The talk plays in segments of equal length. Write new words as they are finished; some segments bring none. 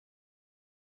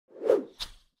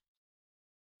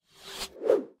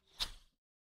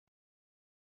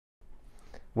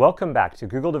Welcome back to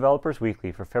Google Developers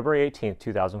Weekly for February 18,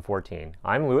 2014.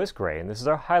 I'm Louis Gray, and this is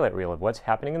our highlight reel of what's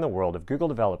happening in the world of Google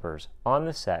developers on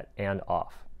the set and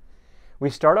off. We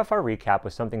start off our recap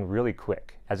with something really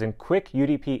quick, as in quick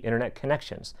UDP internet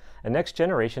connections, a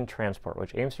next-generation transport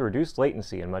which aims to reduce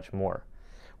latency and much more.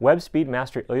 Web speed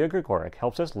master Ilya Grigorik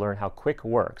helps us learn how quick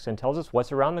works and tells us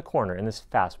what's around the corner in this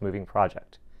fast-moving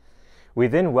project. We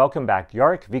then welcome back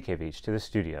Jarek Vikevich to the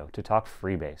studio to talk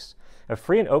Freebase, a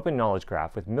free and open knowledge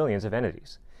graph with millions of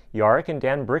entities. Jarek and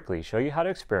Dan Brickley show you how to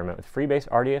experiment with Freebase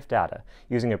RDF data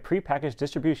using a prepackaged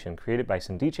distribution created by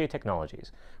Syndice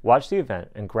Technologies. Watch the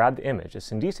event and grab the image at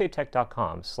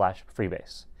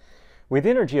syndicetech.com/freebase. We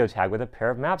then are geotagged with a pair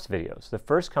of Maps videos. The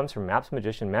first comes from Maps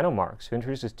magician Mano Marks, who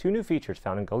introduces two new features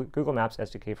found in Google Maps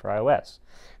SDK for iOS: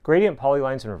 gradient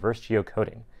polylines and reverse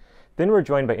geocoding. Then we're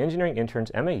joined by engineering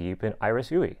interns Emma Yeep and Iris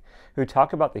Uwe, who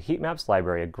talk about the Heat Maps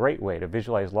library, a great way to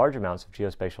visualize large amounts of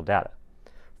geospatial data.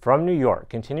 From New York,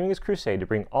 continuing his crusade to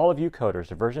bring all of you coders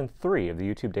to version 3 of the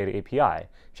YouTube Data API,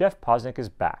 Jeff Posnick is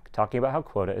back, talking about how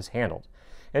quota is handled.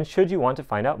 And should you want to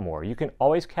find out more, you can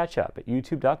always catch up at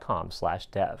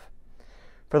youtube.com/dev.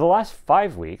 For the last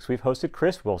 5 weeks, we've hosted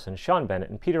Chris Wilson, Sean Bennett,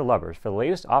 and Peter Lubbers for the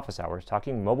latest office hours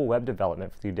talking mobile web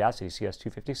development for the Udacity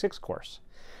CS256 course.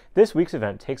 This week's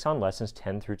event takes on lessons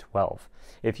 10 through 12.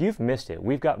 If you've missed it,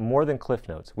 we've got more than Cliff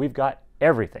Notes. We've got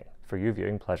everything for your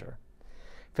viewing pleasure.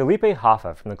 Felipe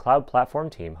Hoffa from the Cloud Platform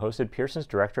team hosted Pearson's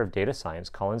Director of Data Science,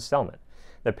 Colin Stellman.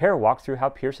 The pair walked through how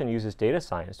Pearson uses data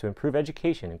science to improve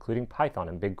education, including Python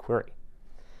and BigQuery.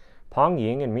 Pong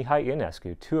Ying and Mihai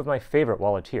Ionescu, two of my favorite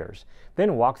walleteers,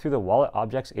 then walked through the Wallet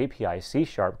Objects API C#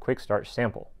 Quick Start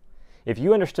sample. If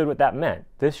you understood what that meant,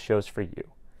 this show's for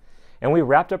you. And we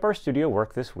wrapped up our studio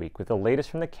work this week with the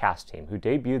latest from the Cast team, who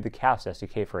debuted the Cast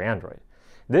SDK for Android.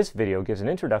 This video gives an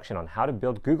introduction on how to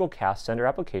build Google Cast Sender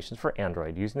applications for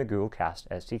Android using the Google Cast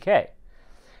SDK.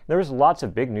 There was lots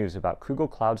of big news about Google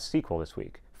Cloud SQL this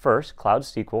week. First, Cloud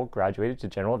SQL graduated to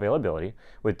general availability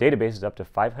with databases up to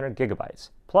 500 gigabytes.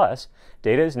 Plus,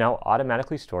 data is now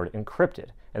automatically stored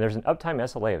encrypted, and there's an uptime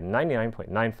SLA of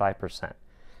 99.95%.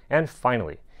 And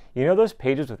finally, you know those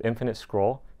pages with infinite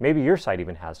scroll? Maybe your site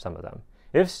even has some of them.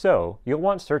 If so, you'll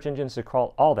want search engines to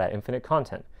crawl all that infinite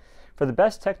content. For the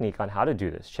best technique on how to do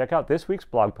this, check out this week's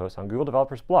blog post on Google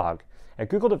Developers blog at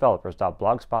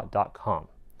googledevelopers.blogspot.com.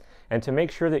 And to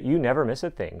make sure that you never miss a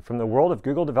thing from the world of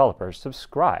Google developers,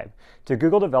 subscribe to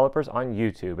Google Developers on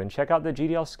YouTube and check out the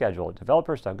GDL schedule at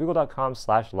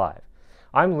developers.google.com/live.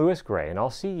 I'm Louis Gray, and I'll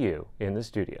see you in the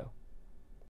studio.